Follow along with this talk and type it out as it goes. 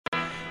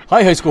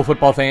Hi, high school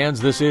football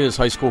fans. This is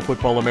High School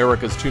Football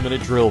America's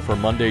 2-Minute Drill for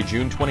Monday,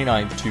 June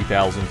 29th,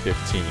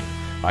 2015.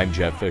 I'm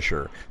Jeff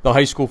Fisher. The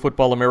High School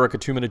Football America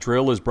 2-Minute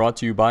Drill is brought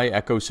to you by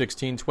Echo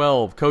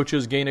 1612.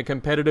 Coaches gain a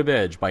competitive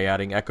edge by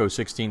adding Echo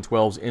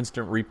 1612's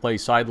instant replay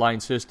sideline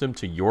system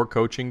to your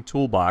coaching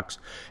toolbox.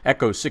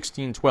 Echo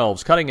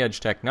 1612's cutting-edge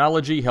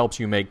technology helps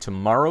you make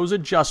tomorrow's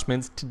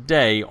adjustments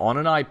today on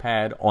an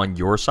iPad on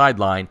your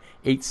sideline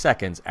 8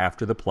 seconds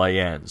after the play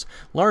ends.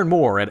 Learn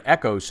more at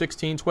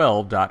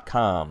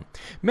echo1612.com.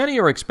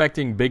 Many are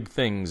expecting big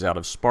things out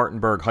of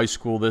Spartanburg High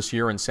School this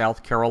year in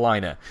South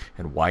Carolina,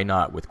 and why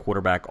not with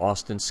quarterback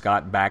Austin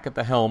Scott back at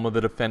the helm of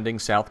the defending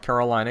South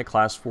Carolina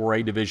Class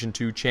 4A Division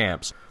II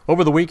champs.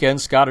 Over the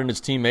weekend, Scott and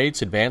his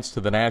teammates advanced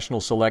to the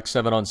National Select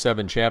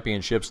 7-on-7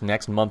 Championships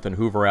next month in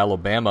Hoover,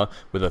 Alabama,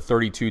 with a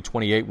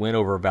 32-28 win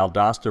over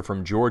Valdosta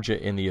from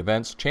Georgia in the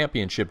event's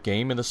championship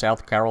game in the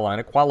South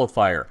Carolina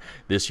qualifier.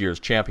 This year's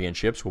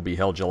championships will be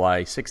held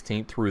July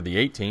 16th through the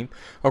 18th.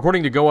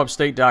 According to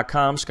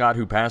GoUpstate.com, Scott,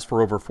 who passed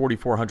for over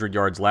 4,400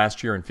 yards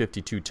last year and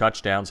 52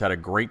 touchdowns, had a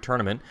great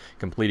tournament,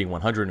 completing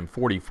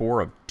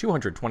 144 of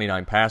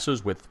 229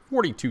 passes with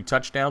 42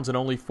 touchdowns and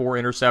only 4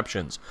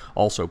 interceptions.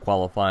 Also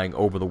qualifying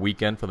over the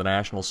weekend for the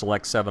National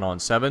Select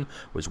 7-on-7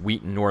 was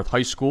Wheaton North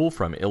High School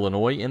from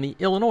Illinois in the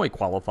Illinois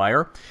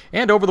qualifier.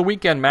 And over the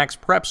weekend, Max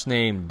Prep's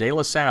named De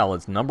La Salle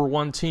its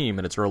 #1 team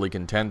in its early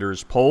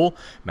contenders poll.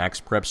 Max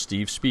Prep's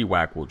Steve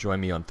Spiewak will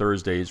join me on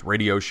Thursday's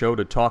radio show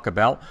to talk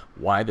about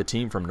why the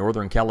team from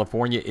Northern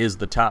California is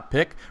the top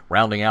pick.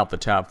 Rounding out the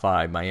top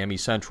 5, Miami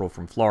Central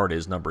from Florida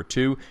is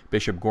 #2,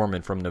 Bishop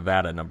Gorman from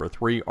Nevada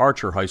 #3,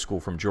 Archer High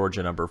School from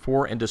Georgia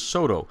 #4, and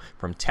DeSoto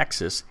from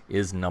Texas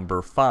is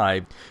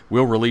 #5.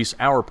 We'll release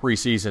our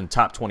preseason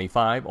top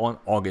 25 on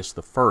August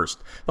the 1st.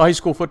 The High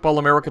School Football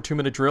America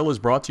 2-Minute Drill is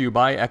brought to you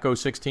by Echo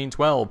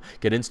 1612.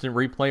 Get instant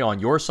replay on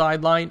your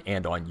sideline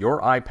and on your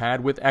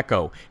iPad with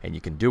Echo, and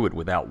you can do it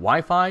without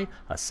Wi-Fi,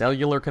 a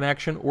cellular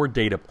connection, or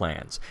data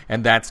plans.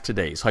 And that's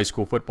today's High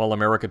School Football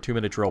America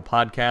 2-Minute Drill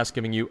podcast,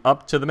 giving you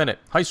up-to-the-minute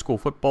high school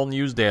football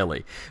news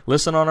daily.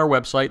 Listen on our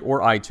website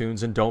or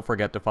iTunes, and don't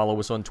forget to follow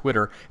us on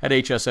Twitter at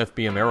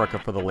HSFB America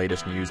for the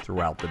latest news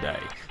throughout the day.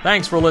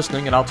 Thanks for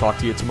listening, and I'll talk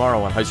to you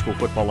tomorrow on High School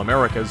Football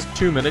America's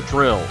 2-Minute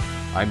Drill.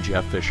 I'm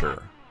Jeff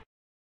Fisher.